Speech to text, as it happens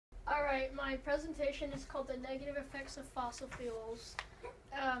my presentation is called The Negative Effects of Fossil Fuels.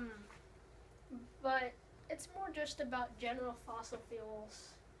 But it's more just about general fossil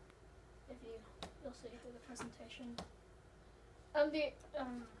fuels. You'll see through the presentation.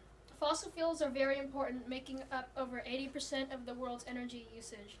 Fossil fuels are very important, making up over 80% of the world's energy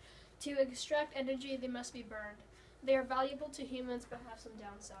usage. To extract energy, they must be burned. They are valuable to humans but have some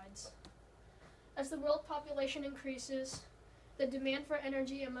downsides. As the world population increases, the demand for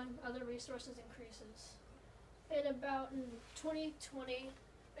energy, among other resources, increases. In 2020,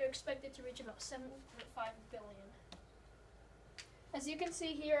 they're expected to reach about 7.5 billion. As you can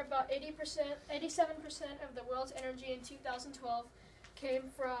see here, about 87% of the world's energy in 2012 came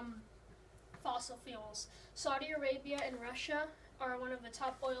from fossil fuels. Saudi Arabia and Russia are one of the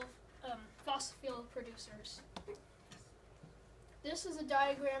top fossil fuel producers. This is a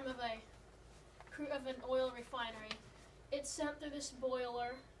diagram of an oil refinery. It's sent through this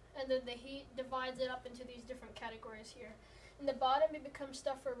boiler, and then the heat divides it up into these different categories here. In the bottom, it becomes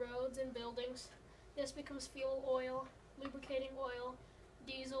stuff for roads and buildings. This becomes fuel oil, lubricating oil,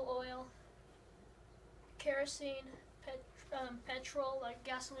 diesel oil, kerosene, petrol, like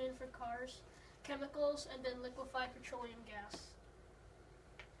gasoline for cars, chemicals, and then liquefied petroleum gas.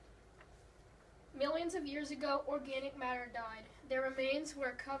 Millions of years ago, organic matter died. Their remains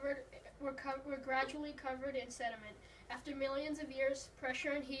were gradually covered in sediment. After millions of years,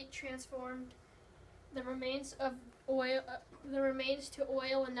 pressure and heat transformed the remains to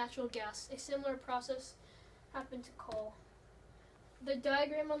oil and natural gas. A similar process happened to coal. The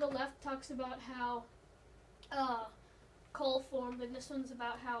diagram on the left talks about how coal formed, and this one's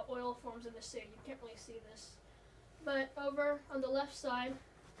about how oil forms in the sea. You can't really see this. But over on the left side,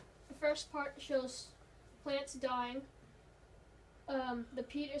 the first part shows plants dying. The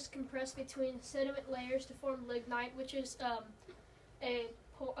peat is compressed between sediment layers to form lignite, which is a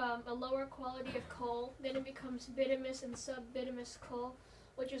lower quality of coal. Then it becomes bituminous and subbituminous coal,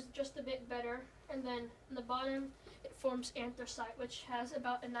 which is just a bit better. And then in the bottom, it forms anthracite, which has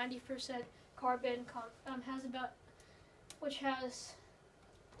about a 90% carbon. Which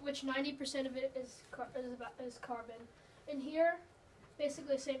 90% of it is carbon. And here,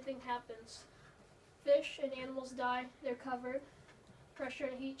 basically the same thing happens. Fish and animals die, they're covered. Pressure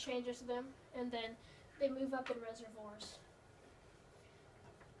and heat changes them, and then they move up in reservoirs.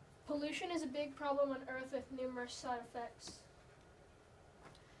 Pollution is a big problem on Earth with numerous side effects.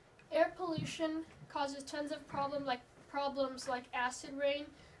 Air pollution causes tons of problems like acid rain,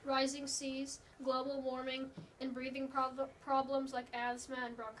 rising seas, global warming, and breathing problems like asthma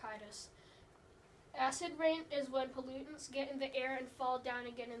and bronchitis. Acid rain is when pollutants get in the air and fall down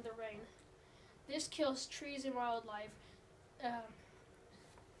again in the rain. This kills trees and wildlife.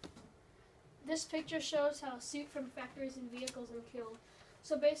 This picture shows how soot from factories and vehicles can kill.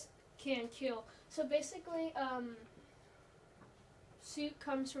 So basically, soot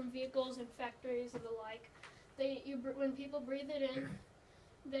comes from vehicles and factories and the like. When people breathe it in,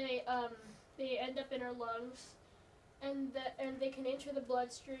 they end up in our lungs, and they can enter the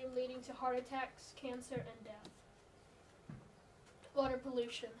bloodstream, leading to heart attacks, cancer, and death. Water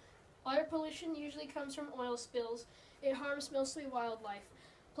pollution. Water pollution usually comes from oil spills. It harms mostly wildlife.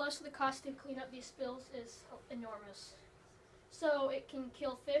 Plus, the cost to clean up these spills is enormous. So it can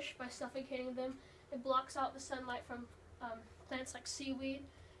kill fish by suffocating them. It blocks out the sunlight from plants like seaweed,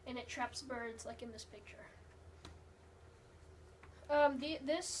 and it traps birds, like in this picture.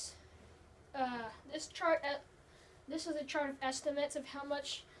 This is a chart of estimates of how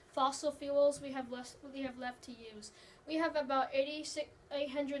much fossil fuels we have left to use. We have about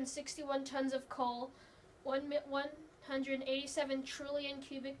 861 tons of coal, 187 trillion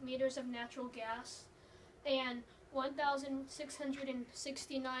cubic meters of natural gas, and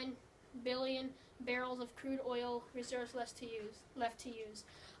 1,669 billion barrels of crude oil reserves left to use.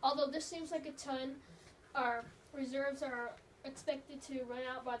 Although this seems like a ton, our reserves are expected to run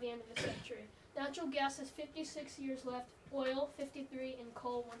out by the end of the century. Natural gas has 56 years left, oil 53, and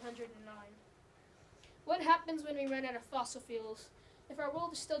coal 109. What happens when we run out of fossil fuels? If our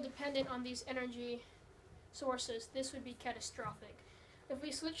world is still dependent on these energy sources, this would be catastrophic. If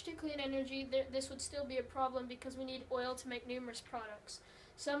we switch to clean energy, this would still be a problem because we need oil to make numerous products.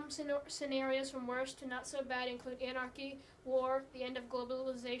 Some scenarios from worse to not so bad include anarchy, war, the end of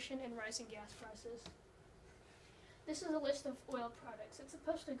globalization, and rising gas prices. This is a list of oil products. It's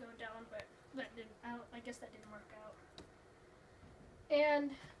supposed to go down, but I guess that didn't work out.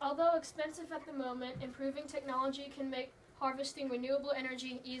 And although expensive at the moment, improving technology can make harvesting renewable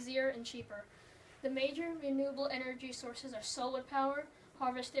energy easier and cheaper. The major renewable energy sources are solar power,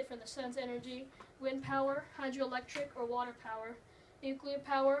 harvested from the sun's energy, wind power, hydroelectric or water power, nuclear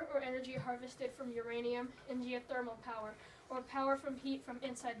power or energy harvested from uranium, and geothermal power, or power from heat from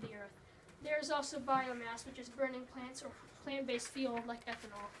inside the earth. There is also biomass, which is burning plants or plant-based fuel like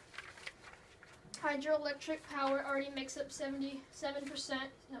ethanol. Hydroelectric power already makes up 7%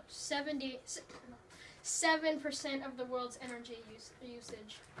 of the world's energy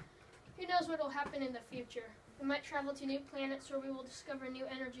usage. Who knows what will happen in the future? We might travel to new planets where we will discover new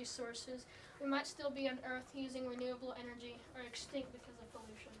energy sources. We might still be on Earth using renewable energy or extinct because of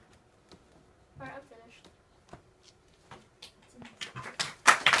pollution. Alright, I'm finished.